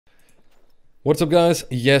What's up guys?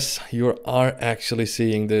 Yes, you are actually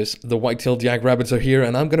seeing this. The white-tailed jackrabbits are here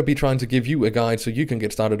and I'm going to be trying to give you a guide so you can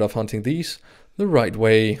get started off hunting these the right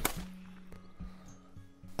way.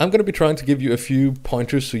 I'm going to be trying to give you a few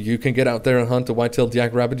pointers so you can get out there and hunt the white-tailed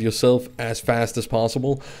jackrabbit yourself as fast as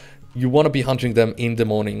possible. You want to be hunting them in the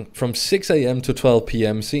morning. From 6 AM to 12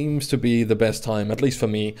 PM seems to be the best time, at least for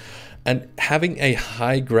me. And having a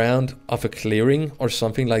high ground of a clearing or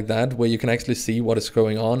something like that where you can actually see what is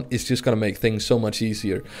going on is just going to make things so much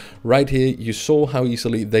easier. Right here, you saw how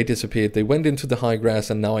easily they disappeared. They went into the high grass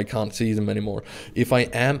and now I can't see them anymore. If I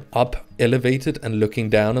am up elevated and looking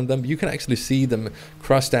down on them, you can actually see them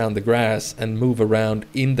cross down the grass and move around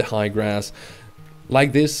in the high grass.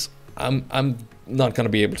 Like this, I'm not going to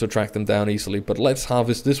be able to track them down easily, but let's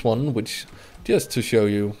harvest this one, which just to show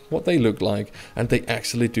you what they look like. And they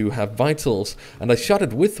actually do have vitals, and I shot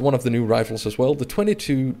it with one of the new rifles as well. The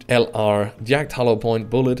 22 LR jacked hollow point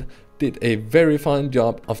bullet did a very fine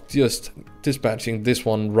job of just dispatching this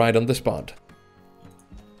one right on the spot.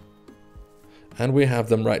 And we have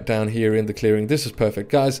them right down here in the clearing. This is perfect,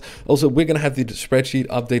 guys. Also, we're going to have the spreadsheet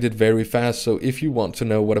updated very fast. So if you want to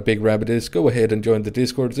know what a big rabbit is, go ahead and join the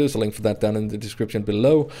Discord. There's a link for that down in the description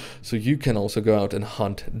below. So you can also go out and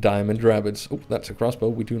hunt diamond rabbits. Oh, that's a crossbow.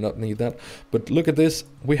 We do not need that. But look at this.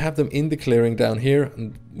 We have them in the clearing down here.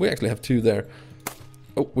 And we actually have two there.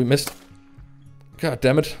 Oh, we missed. God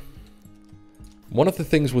damn it. One of the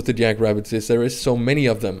things with the jackrabbits is there is so many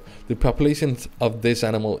of them. The population of this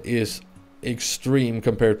animal is extreme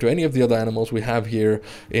compared to any of the other animals we have here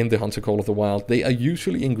in the Hunter Call of the Wild. They are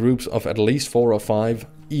usually in groups of at least 4 or 5,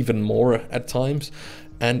 even more at times.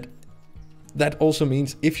 And that also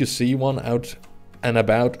means if you see one out and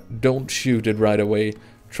about, don't shoot it right away.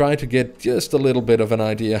 Try to get just a little bit of an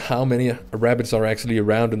idea how many rabbits are actually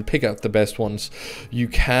around and pick out the best ones. You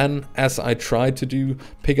can, as I tried to do,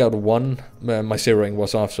 pick out one. My zeroing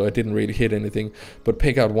was off, so I didn't really hit anything. But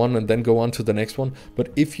pick out one and then go on to the next one.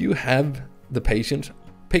 But if you have the patience,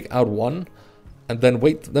 pick out one and then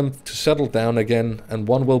wait them to settle down again, and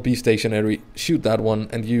one will be stationary. Shoot that one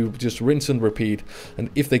and you just rinse and repeat. And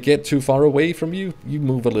if they get too far away from you, you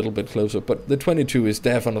move a little bit closer. But the 22 is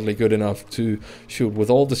definitely good enough to shoot with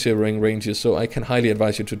all the zeroing ranges, so I can highly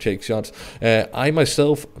advise you to take shots. I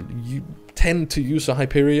myself tend to use a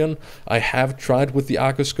Hyperion. I have tried with the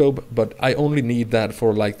Arcoscope, but I only need that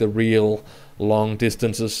for like the real long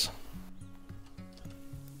distances.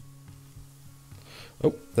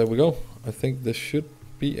 Oh, there we go. I think this should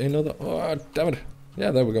be another... Oh, damn it. Yeah,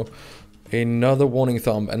 there we go. Another warning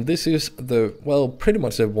thumb. And this is the, well, pretty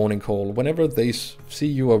much a warning call. Whenever they see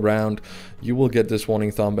you around, you will get this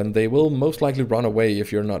warning thumb, and they will most likely run away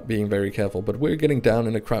if you're not being very careful. But we're getting down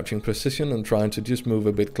in a crouching position and trying to just move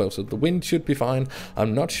a bit closer. The wind should be fine.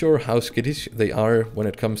 I'm not sure how skittish they are when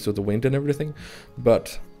it comes to the wind and everything,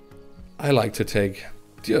 but I like to take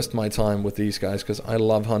just my time with these guys because I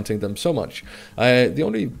love hunting them so much. The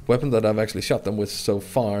only weapon that I've actually shot them with so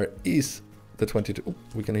far is the 22. Oh,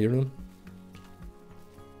 we can hear them.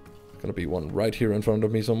 Gonna be one right here in front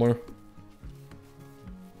of me somewhere.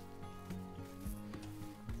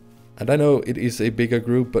 And I know it is a bigger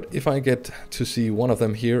group, but if I get to see one of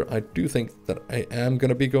them here, I do think that I am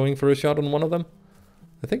gonna be going for a shot on one of them.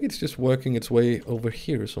 I think it's just working its way over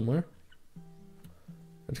here somewhere.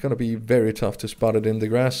 It's going to be very tough to spot it in the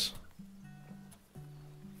grass.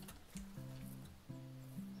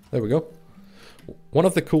 There we go. One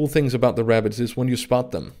of the cool things about the rabbits is when you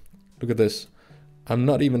spot them. Look at this. I'm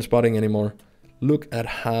not even spotting anymore. Look at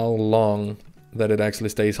how long that it actually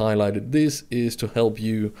stays highlighted. This is to help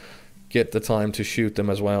you get the time to shoot them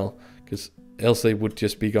as well, because else they would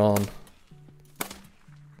just be gone.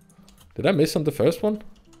 Did I miss on the first one?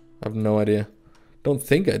 I have no idea. Don't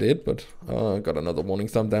think I did, but I got another warning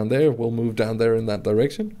thumb down there. We'll move down there in that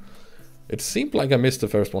direction. It seemed like I missed the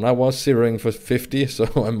first one. I was zeroing for 50, so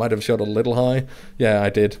I might have shot a little high. Yeah,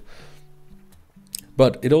 I did.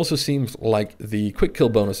 But it also seems like the quick kill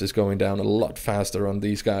bonus is going down a lot faster on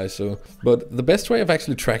these guys. But the best way of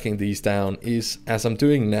actually tracking these down is, as I'm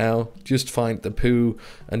doing now, just find the poo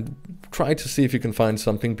and try to see if you can find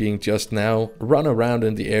something being just now. Run around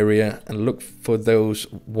in the area and look for those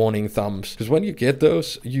warning thumbs. Because when you get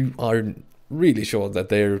those, you are really sure that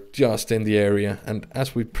they're just in the area. And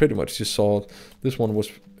as we pretty much just saw, this one was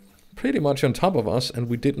pretty much on top of us and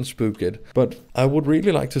we didn't spook it. But I would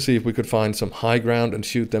really like to see if we could find some high ground and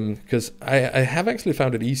shoot them, because I have actually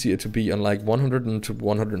found it easier to be on like 100 to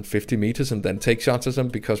 150 meters and then take shots at them,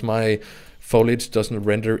 because my foliage doesn't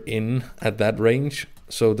render in at that range.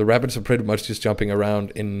 So the rabbits are pretty much just jumping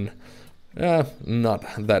around in not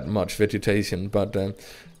that much vegetation, but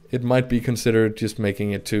it might be considered just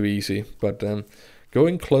making it too easy. But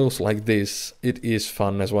going close like this, it is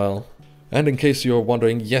fun as well. And in case you're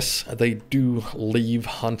wondering, yes, they do leave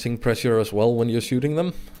hunting pressure as well when you're shooting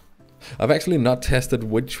them. I've actually not tested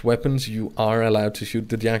which weapons you are allowed to shoot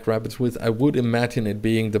the jackrabbits with. I would imagine it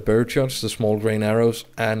being the birdshots, the small grain arrows,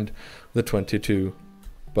 and the 22.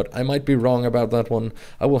 But I might be wrong about that one.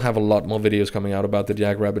 I will have a lot more videos coming out about the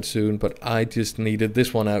jackrabbit soon, but I just needed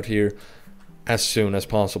this one out here as soon as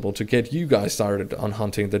possible to get you guys started on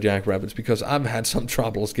hunting the jackrabbits, because I've had some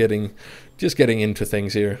troubles getting into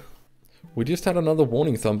things here. We just had another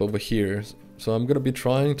warning thumb over here, so I'm going to be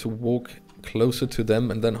trying to walk closer to them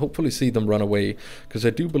and then hopefully see them run away, because I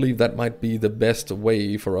do believe that might be the best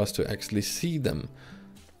way for us to actually see them.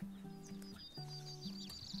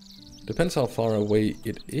 Depends how far away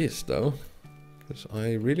it is though, because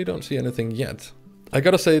I really don't see anything yet. I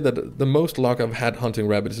gotta say that the most luck I've had hunting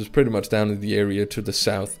rabbits is pretty much down in the area to the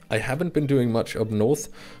south. I haven't been doing much up north.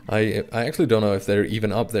 I actually don't know if they're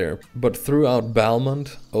even up there. But throughout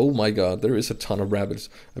Balmond, oh my god, there is a ton of rabbits.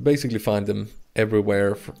 I basically find them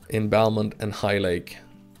everywhere in Balmond and High Lake.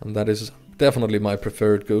 And that is definitely my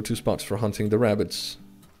preferred go-to spots for hunting the rabbits.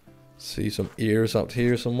 See some ears out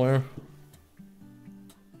here somewhere.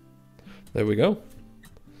 There we go.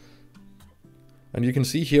 And you can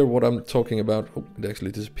see here what I'm talking about. Oh, it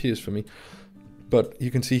actually disappears for me. But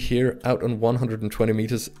you can see here out on 120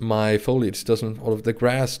 meters, my foliage doesn't, or the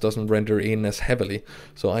grass doesn't render in as heavily.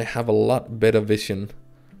 So I have a lot better vision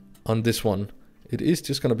on this one. It is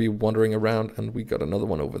just going to be wandering around, and we got another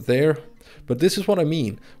one over there. But this is what I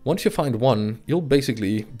mean. Once you find one, you'll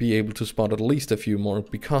basically be able to spot at least a few more,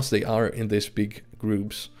 because they are in these big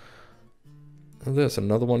groups. And there's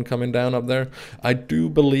another one coming down up there. I do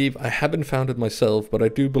believe, I haven't found it myself, but I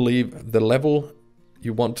do believe the level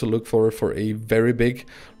you want to look for a very big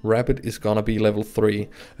rabbit is gonna be level 3.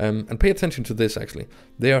 And pay attention to this actually.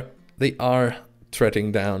 They are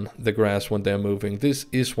treading down the grass when they're moving. This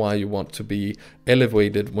is why you want to be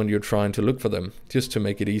elevated when you're trying to look for them, just to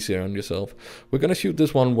make it easier on yourself. We're gonna shoot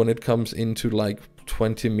this one when it comes into like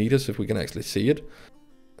 20 meters, if we can actually see it.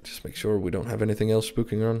 Just make sure we don't have anything else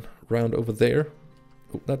spooking around over there.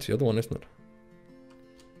 Oh, that's the other one, isn't it?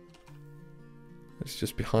 It's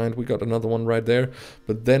just behind. We got another one right there.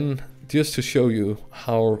 But then, just to show you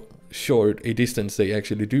how short a distance they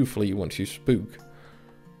actually do flee once you spook.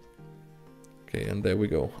 Okay, and there we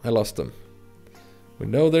go. I lost them. We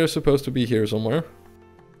know they're supposed to be here somewhere.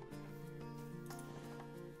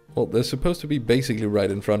 Well, they're supposed to be basically right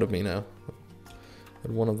in front of me now.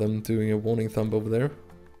 And one of them doing a warning thumb over there.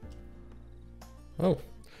 Oh,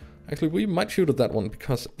 actually we might shoot at that one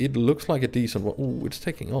because it looks like a decent one. Ooh, it's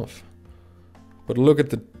taking off. But look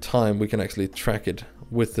at the time, we can actually track it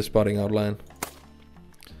with the spotting outline.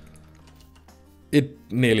 It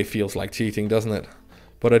nearly feels like cheating, doesn't it?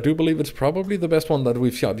 But I do believe it's probably the best one that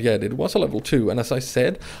we've shot yet. It was a level 2, and as I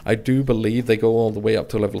said, I do believe they go all the way up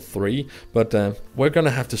to level 3. But we're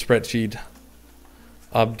gonna have the spreadsheet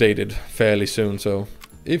updated fairly soon, so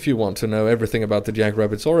if you want to know everything about the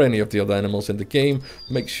jackrabbits or any of the other animals in the game,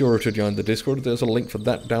 make sure to join the Discord. There's a link for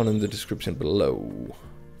that down in the description below.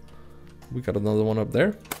 We got another one up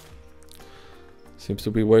there. Seems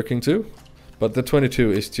to be working too. But the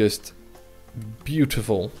 22 is just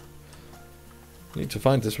beautiful. Need to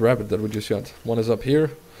find this rabbit that we just shot. One is up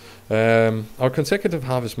here. Our consecutive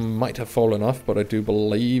harvest might have fallen off, but I do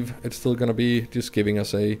believe it's still going to be just giving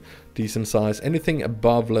us a decent size. Anything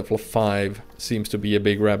above level 5 seems to be a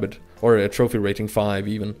big rabbit, or a trophy rating 5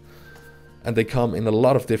 even. And they come in a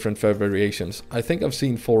lot of different fur variations. I think I've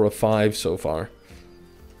seen 4 or 5 so far.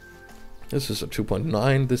 This is a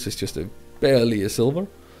 2.9, this is just barely a silver.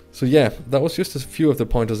 So yeah, that was just a few of the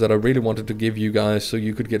pointers that I really wanted to give you guys so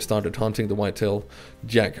you could get started hunting the whitetail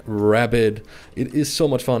jackrabbit. It is so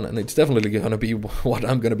much fun, and it's definitely going to be what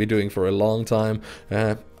I'm going to be doing for a long time.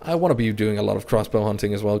 I want to be doing a lot of crossbow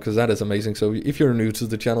hunting as well, because that is amazing. So if you're new to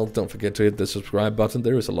the channel, don't forget to hit the subscribe button.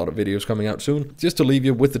 There is a lot of videos coming out soon. Just to leave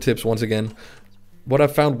you with the tips once again. What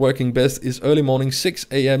I've found working best is early morning, 6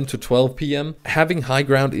 AM to 12 PM. Having high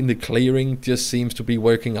ground in the clearing just seems to be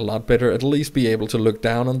working a lot better. At least be able to look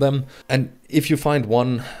down on them. And if you find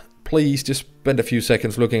one, please just spend a few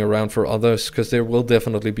seconds looking around for others, because there will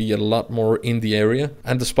definitely be a lot more in the area.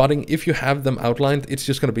 And the spotting, if you have them outlined, it's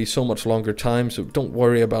just going to be so much longer time. So don't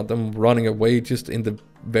worry about them running away. Just in the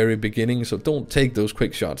very beginning, so don't take those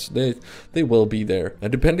quick shots. They will be there.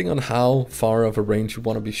 And depending on how far of a range you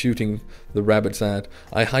want to be shooting the rabbits at,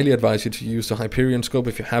 I highly advise you to use the Hyperion scope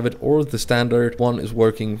if you have it, or the standard one is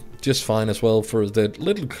working just fine as well for the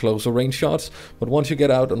little closer range shots. But once you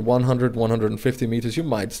get out on 100, 150 meters, you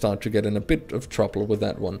might start to get in a bit of trouble with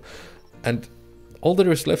that one. And all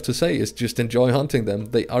there is left to say is just enjoy hunting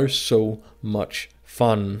them. They are so much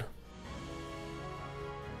fun.